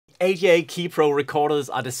AJA KiPro recorders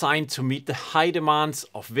are designed to meet the high demands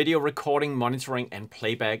of video recording, monitoring, and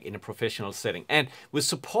playback in a professional setting. And with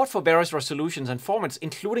support for various resolutions and formats,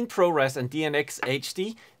 including ProRes and DNx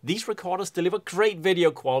HD, these recorders deliver great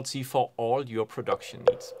video quality for all your production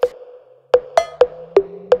needs.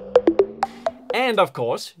 And of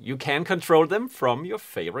course, you can control them from your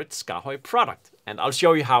favorite SKAARHOJ product. And I'll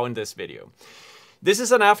show you how in this video. This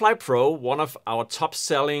is an AirFly Pro, one of our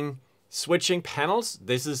top-selling switching panels.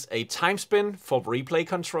 This is a time spin for replay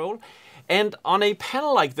control. And on a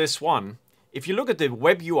panel like this one, if you look at the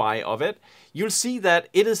web UI of it, you'll see that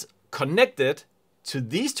it is connected to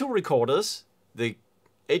these two recorders, the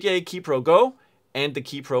AJA KiPro Go and the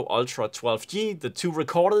KiPro Ultra 12G, the two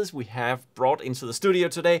recorders we have brought into the studio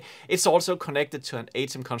today. It's also connected to an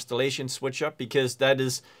ATEM Constellation switcher because that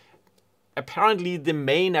is apparently the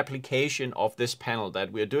main application of this panel,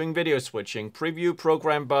 that we're doing video switching, preview,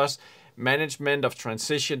 program bus, management of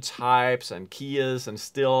transition types and keyers and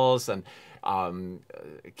stills and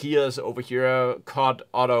keyers over here, cut,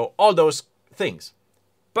 auto, all those things.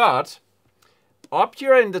 But up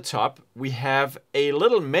here in the top, we have a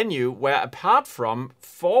little menu where, apart from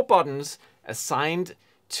 4 buttons assigned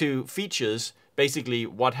to features, basically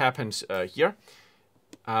what happens here,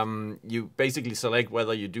 you basically select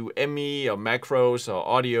whether you do ME or macros or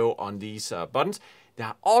audio on these buttons. There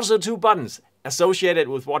are also 2 buttons associated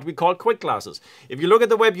with what we call quick classes. If you look at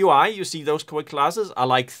the web UI, you see those quick classes are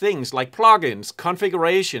like things like plugins,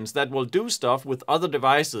 configurations that will do stuff with other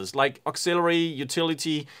devices, like auxiliary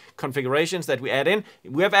utility configurations that we add in.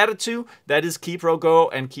 We have added 2, that is KiPro Go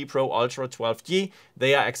and KiPro Ultra 12G.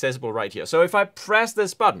 They are accessible right here. So if I press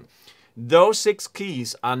this button, those 6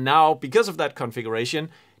 keys are now, because of that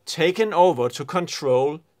configuration, taken over to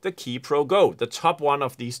control the KiPro Go, the top one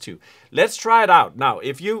of these 2. Let's try it out. Now,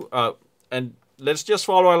 if you, and let's just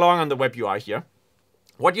follow along on the web UI here.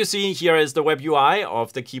 What you see here is the web UI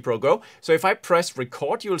of the KiPro Go. So if I press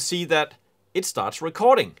record, you'll see that it starts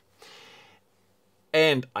recording.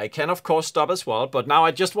 And I can, of course, stop as well, but now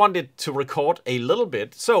I just wanted to record a little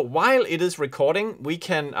bit. So while it is recording, we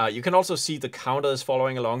can you can also see the counters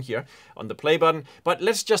following along here on the play button. But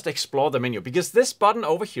let's just explore the menu, because this button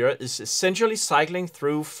over here is essentially cycling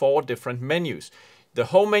through 4 different menus. The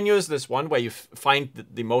home menu is this one where you find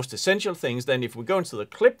the most essential things. Then if we go into the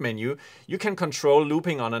clip menu, you can control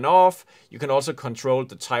looping on and off. You can also control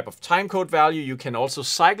the type of timecode value. You can also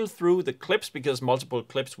cycle through the clips because multiple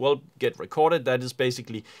clips will get recorded. That is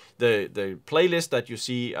basically the playlist that you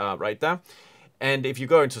see right there. And if you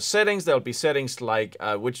go into settings, there'll be settings like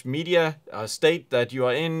which media state that you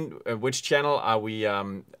are in, which channel are we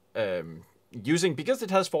using, because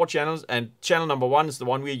it has 4 channels, and channel number 1 is the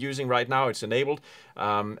one we're using right now. It's enabled.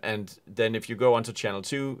 And then if you go onto channel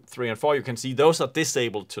 2, 3, and 4, you can see those are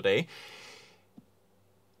disabled today.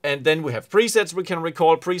 And then we have presets we can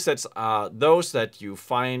record. Presets are those that you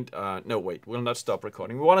find... no, wait, we'll not stop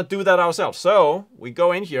recording. We want to do that ourselves. So we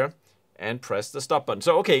go in here and press the stop button.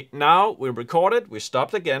 So, okay, now we recorded, we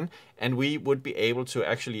stopped again, and we would be able to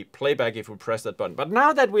actually play back if we press that button. But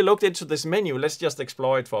now that we looked into this menu, let's just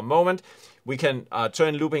explore it for a moment. We can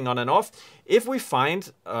turn looping on and off. If we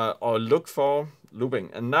find or look for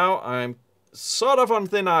looping, and now I'm sort of on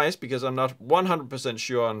thin ice because I'm not 100%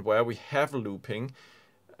 sure on where we have looping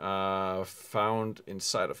found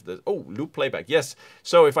inside of this. Oh, loop playback, yes.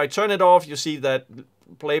 So if I turn it off, you see that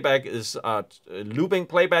playback is looping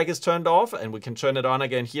playback is turned off, and we can turn it on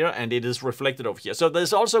again here, and it is reflected over here. So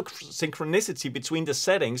there's also synchronicity between the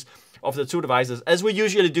settings of the 2 devices, as we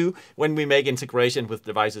usually do when we make integration with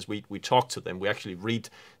devices. We talk to them. We actually read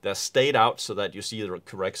their state out so that you see the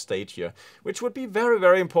correct state here, which would be very,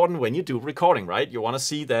 very important when you do recording, right? You want to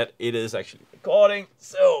see that it is actually recording.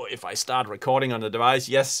 So if I start recording on the device,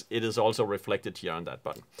 yes, it is also reflected here on that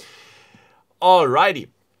button. Alrighty.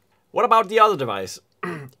 What about the other device?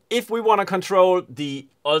 If we want to control the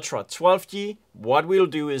Ultra 12G, what we'll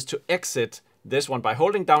do is to exit this one by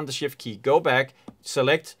holding down the Shift key, go back,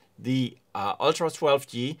 select the Ultra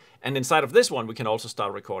 12G, and inside of this one, we can also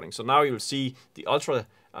start recording. So now you'll see the Ultra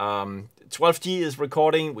 12G is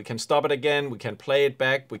recording. We can stop it again. We can play it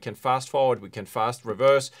back. We can fast forward. We can fast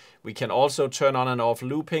reverse. We can also turn on and off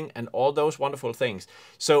looping and all those wonderful things.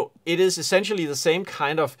 So it is essentially the same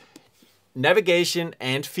kind of navigation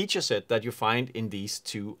and feature set that you find in these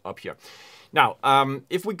 2 up here. Now,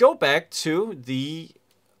 if we go back to the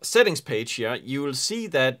settings page here, you will see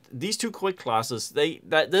that these 2 quick classes,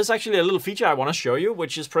 there's actually a little feature I want to show you,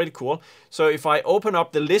 which is pretty cool. So if I open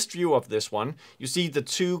up the list view of this one, you see the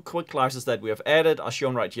 2 quick classes that we have added are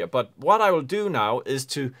shown right here. But what I will do now is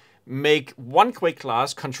to make one quick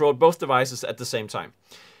class control both devices at the same time.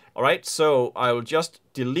 All right, so I will just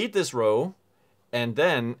delete this row, and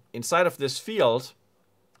then inside of this field,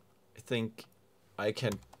 I think I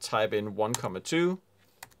can type in 1,2,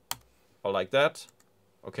 or like that.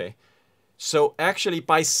 Okay, so actually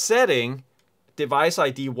by setting device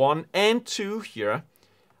ID 1 and 2 here,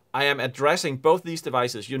 I am addressing both these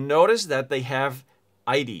devices. You notice that they have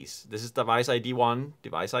IDs. This is device ID 1,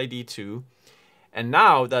 device ID 2. And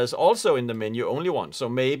now there's also in the menu only one. So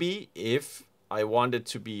maybe if I want it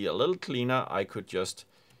to be a little cleaner, I could just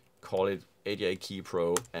call it AJ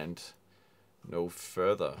KiPro and no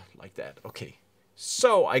further, like that. Okay,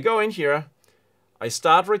 so I go in here, I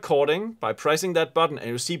start recording by pressing that button, and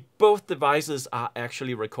you see both devices are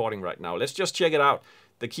actually recording right now. Let's just check it out.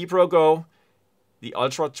 The KiPro Go, the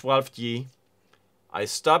Ultra 12G, I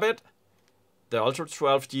stop it, the Ultra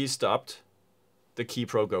 12G stopped, the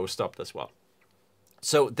KiPro Go stopped as well.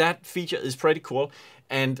 So that feature is pretty cool,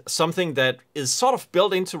 and something that is sort of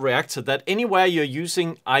built into Reactor, that anywhere you're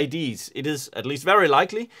using IDs, it is at least very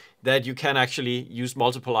likely that you can actually use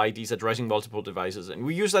multiple IDs addressing multiple devices. And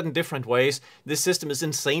we use that in different ways. This system is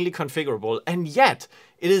insanely configurable, and yet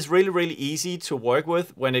it is really, really easy to work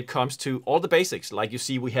with when it comes to all the basics. Like you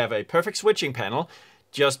see, we have a perfect switching panel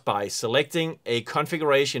just by selecting a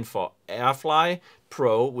configuration for AirFly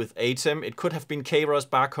Pro with ATEM. It could have been KiPros,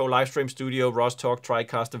 Barco, Livestream Studio, Rostock,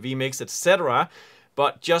 TriCaster, vMix, etc.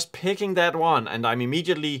 But just picking that one, and I'm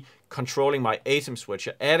immediately controlling my ATEM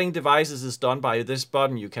switcher. Adding devices is done by this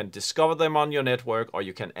button. You can discover them on your network, or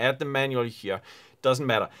you can add them manually here. Doesn't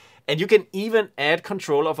matter. And you can even add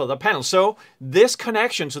control of other panels. So this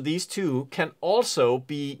connection to these two can also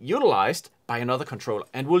be utilized by another controller.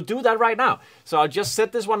 And we'll do that right now. So I'll just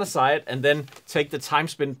set this one aside and then take the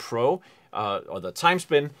TimeSpin Pro, or the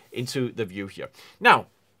TimeSpin, into the view here. Now,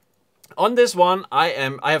 on this one, I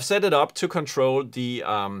have set it up to control the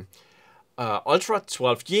Ultra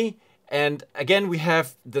 12G. And again, we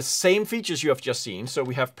have the same features you have just seen. So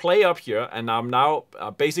we have play up here, and I'm now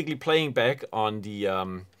basically playing back on the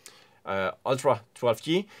Ultra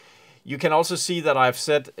 12G. You can also see that I've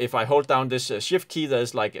set, if I hold down this shift key,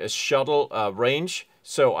 there's like a shuttle range.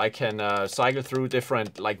 So I can cycle through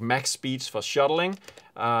different like max speeds for shuttling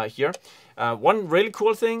here. One really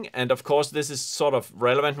cool thing, and of course this is sort of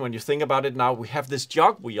relevant when you think about it now, we have this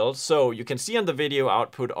jog wheel. So you can see on the video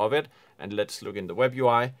output of it, and let's look in the web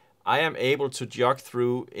UI, I am able to jog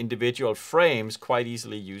through individual frames quite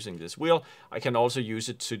easily using this wheel. I can also use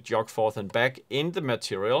it to jog forth and back in the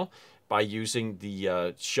material by using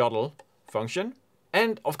the shuttle function.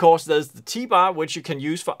 And of course there's the T-bar, which you can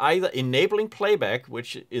use for either enabling playback,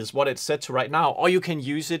 which is what it's set to right now, or you can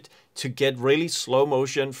use it to get really slow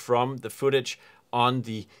motion from the footage on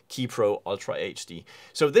the KiPro Ultra HD.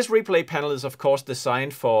 So this replay panel is of course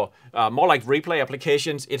designed for more like replay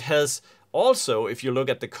applications. It has also, if you look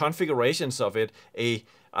at the configurations of it, a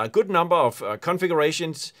good number of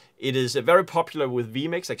configurations. It is very popular with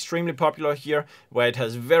vMix, extremely popular here, where it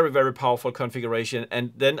has very, very powerful configuration.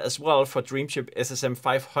 And then as well for Dreamchip SSM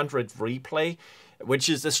 500 replay, which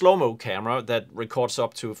is the slow-mo camera that records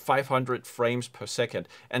up to 500 frames per second.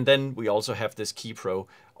 And then we also have this KiPro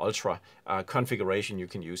Ultra configuration you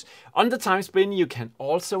can use. On the TimeSpin, you can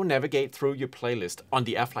also navigate through your playlist. On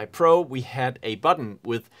the AirFly Pro, we had a button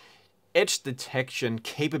with edge detection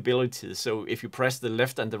capabilities. So if you press the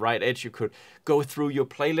left and the right edge, you could go through your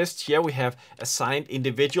playlist. Here we have assigned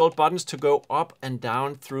individual buttons to go up and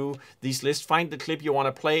down through these lists. Find the clip you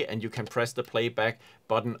want to play, and you can press the playback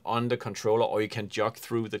button on the controller, or you can jog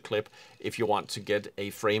through the clip if you want to get a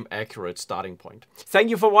frame accurate starting point. Thank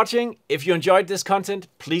you for watching. If you enjoyed this content,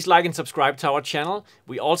 please like and subscribe to our channel.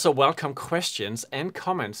 We also welcome questions and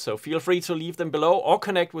comments, so feel free to leave them below or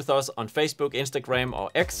connect with us on Facebook, Instagram,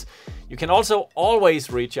 or X. You can also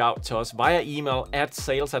always reach out to us via email at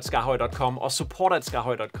sales@skaarhoj.com or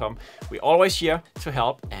support@skaarhoj.com. We're always here to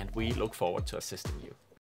help, and we look forward to assisting you.